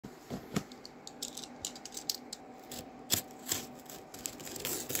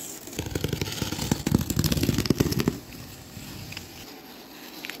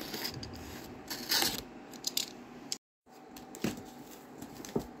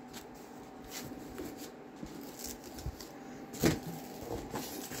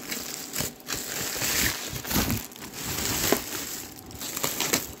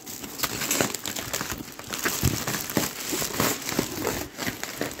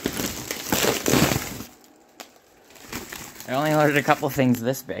I only ordered a couple things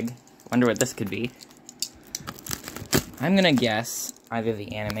this big. Wonder what this could be. I'm gonna guess either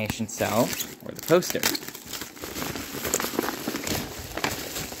the animation cell or the poster.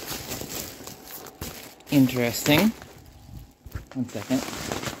 Interesting. One second.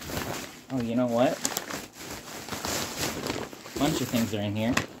 Oh, you know what? A bunch of things are in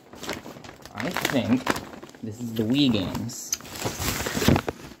here. I think this is the Wii games.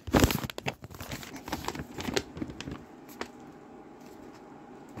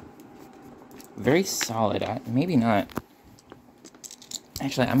 Very solid. Maybe not.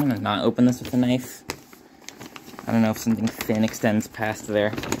 Actually, I'm gonna not open this with a knife. I don't know if something thin extends past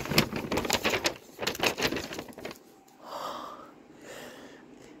there.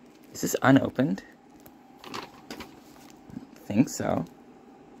 Is this unopened? I think so.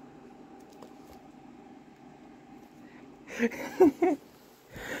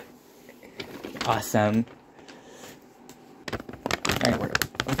 Awesome. Alright, we're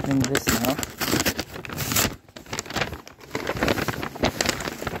opening this now.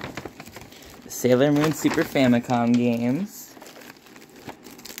 The Sailor Moon Super Famicom games.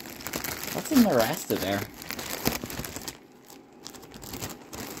 What's in the rest of there?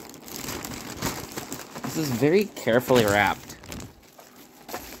 This is very carefully wrapped.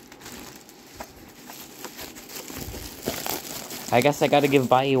 I guess I gotta give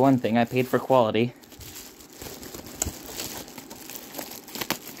Buyee one thing. I paid for quality.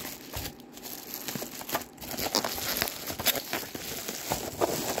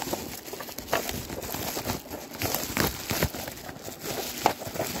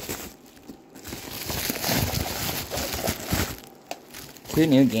 Two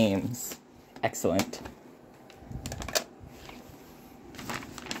new games. Excellent.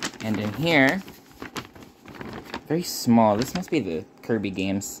 And in here, very small. This must be the Kirby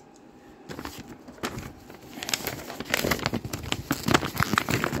games.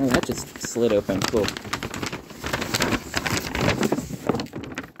 Oh, that just slid open. Cool.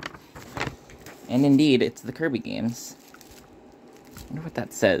 And indeed, it's the Kirby games. I wonder what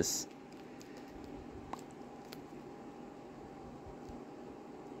that says.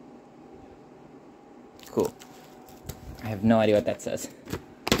 Cool. I have no idea what that says.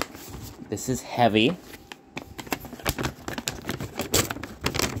 This is heavy.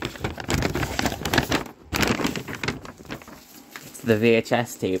 The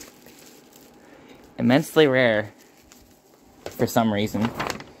VHS tape. Immensely rare for some reason.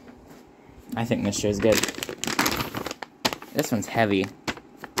 I think this show's good. This one's heavy.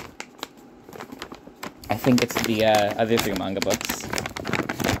 I think it's the other three manga books.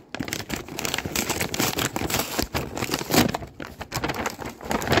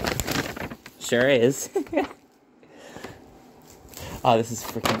 Sure is. Oh, this is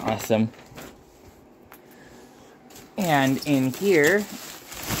freaking awesome. And in here,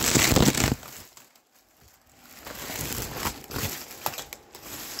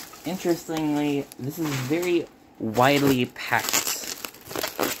 interestingly, this is very widely packed.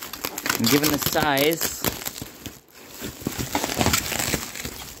 And given the size,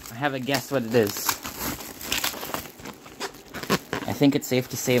 I have a guess what it is. I think it's safe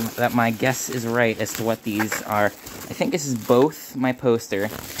to say that my guess is right as to what these are. I think this is both my poster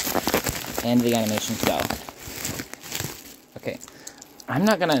and the animation cell. Okay, I'm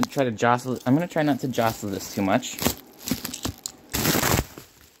not gonna try to jostle, I'm gonna try not to jostle this too much.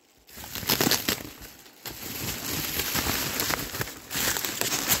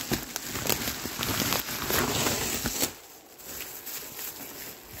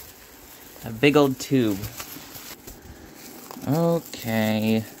 A big old tube.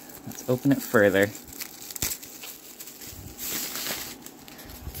 Okay, let's open it further.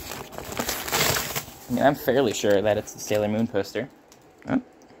 I mean, I'm fairly sure that it's the Sailor Moon poster. Oh.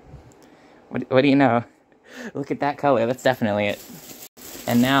 What do you know? Look at that color, that's definitely it.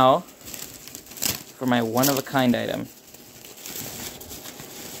 And now, for my one-of-a-kind item.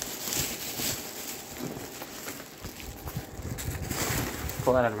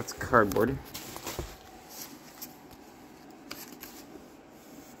 Pull that out of its cardboard.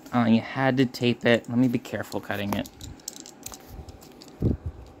 Oh, you had to tape it. Let me be careful cutting it.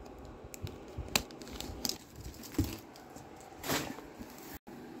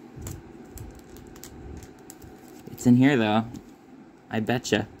 It's in here, though. I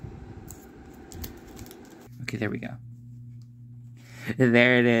betcha. Okay, there we go.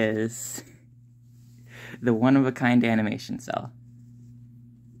 There it is. The one-of-a-kind animation cell.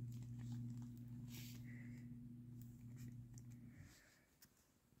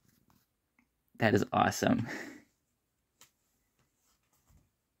 That is awesome.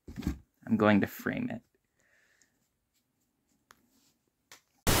 I'm going to frame it.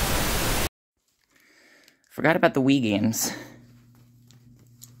 Forgot about the Wii games.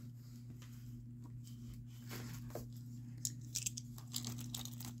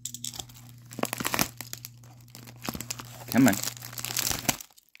 Come on.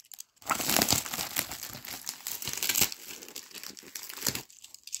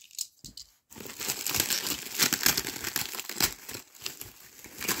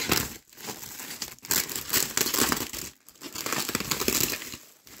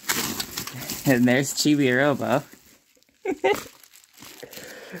 And there's Chibi Robo.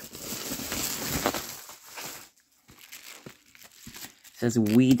 Says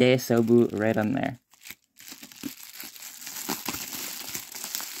Wii De Sobu right on there.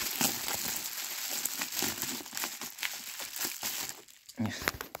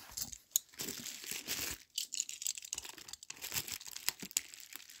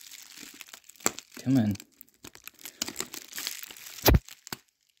 Come on.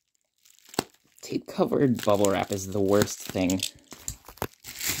 Tape-covered bubble wrap is the worst thing.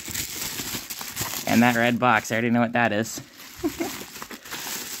 And that red box, I already know what that is.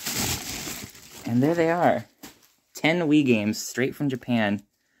 And there they are. 10 Wii games, straight from Japan.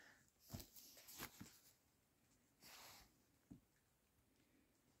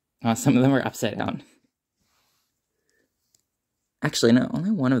 Oh, some of them are upside down. Actually, no,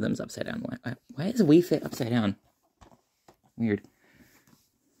 only one of them's upside down. Why is Wii Fit upside down? Weird.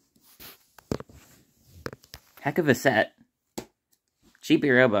 Heck of a set.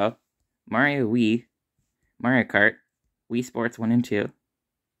 Chibi Robo, Mario Wii, Mario Kart, Wii Sports 1 and 2.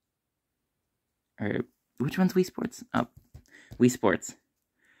 Or, which one's Wii Sports? Oh, Wii Sports.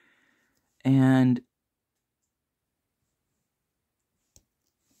 And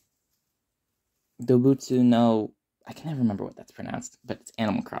Dobutsu no... I can never remember what that's pronounced, but it's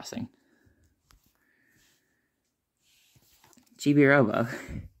Animal Crossing. Chibi Robo.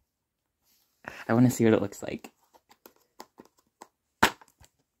 I want to see what it looks like.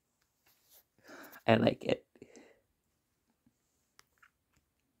 I like it.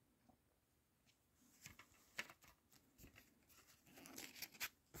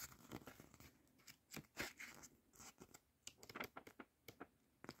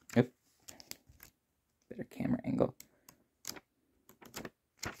 Yep. Better camera angle.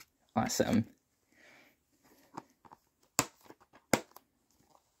 Awesome.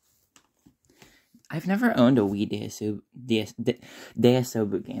 I've never owned a Wii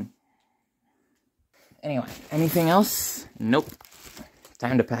Deasobu game. Anyway, anything else? Nope.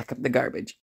 Time to pack up the garbage.